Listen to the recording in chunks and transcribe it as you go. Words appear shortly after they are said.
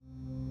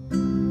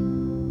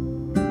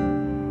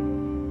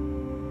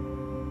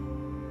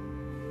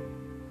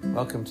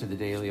Welcome to the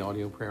Daily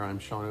Audio Prayer. I'm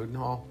Sean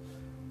Odenhall.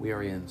 We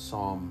are in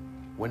Psalm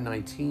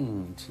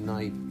 119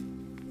 tonight,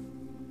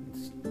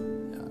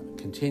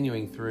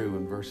 continuing through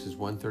in verses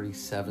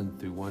 137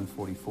 through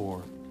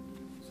 144.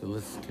 So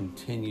let's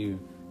continue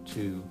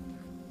to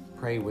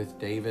pray with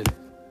David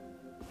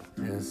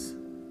as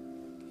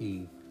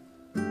he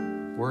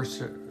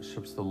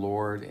worships the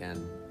Lord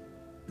and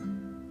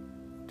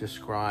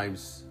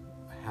describes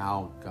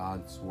how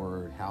God's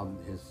word,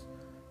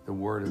 the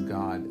word of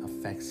God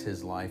affects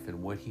his life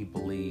and what he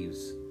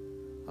believes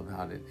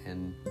about it,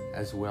 and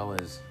as well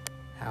as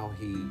how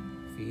he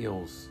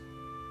feels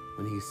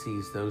when he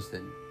sees those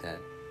that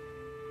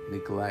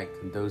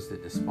neglect and those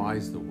that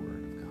despise the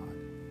word of God,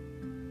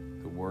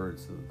 the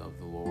words of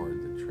the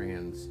Lord, the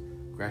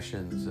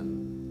transgressions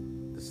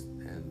and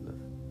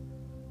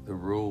the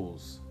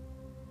rules.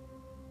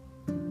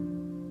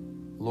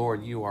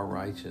 Lord, you are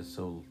righteous,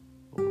 O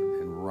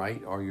Lord, and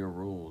right are your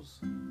rules.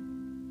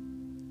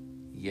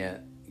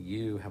 Yet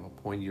you have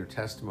appointed your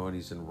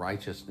testimonies in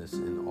righteousness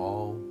and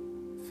all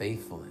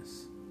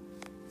faithfulness.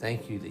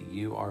 Thank you that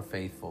you are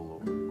faithful,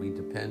 Lord. We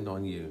depend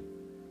on you.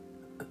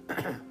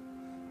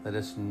 Let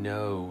us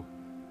know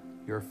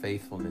your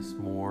faithfulness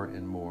more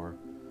and more.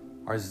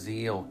 Our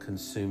zeal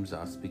consumes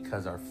us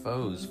because our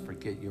foes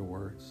forget your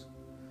words.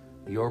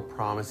 Your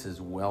promise is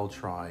well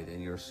tried,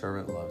 and your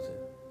servant loves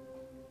it.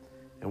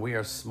 And we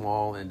are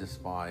small and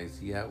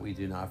despised, yet we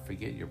do not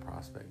forget your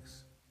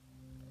precepts.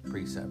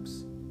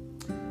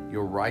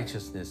 Your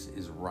righteousness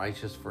is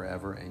righteous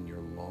forever, and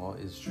your law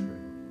is true.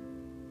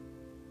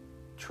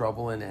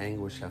 Trouble and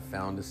anguish have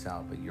found us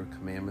out, but your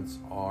commandments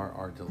are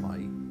our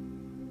delight,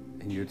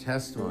 and your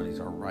testimonies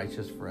are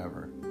righteous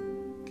forever.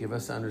 Give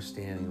us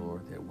understanding,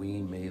 Lord, that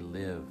we may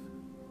live.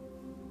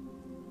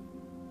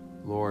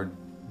 Lord,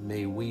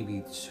 may we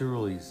be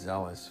truly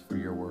zealous for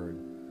your word,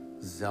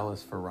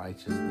 zealous for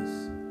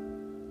righteousness,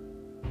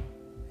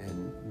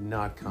 and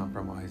not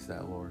compromise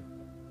that, Lord.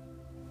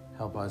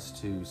 Help us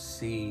to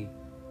see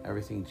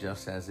everything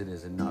just as it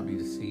is and not be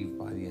deceived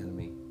by the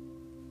enemy.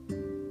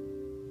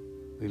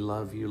 We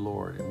love you,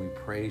 Lord, and we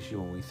praise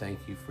you, and we thank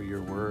you for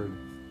your word.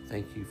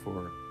 Thank you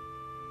for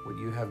what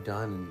you have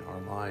done in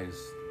our lives.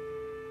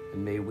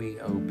 And may we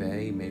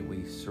obey, may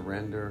we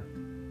surrender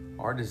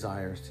our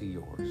desires to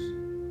yours.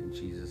 In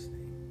Jesus'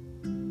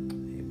 name,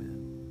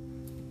 amen.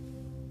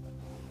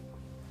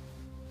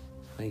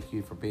 Thank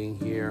you for being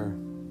here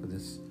for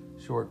this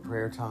short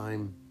prayer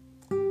time.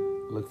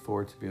 Look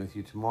forward to being with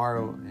you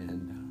tomorrow,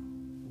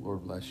 and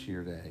Lord bless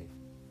your day.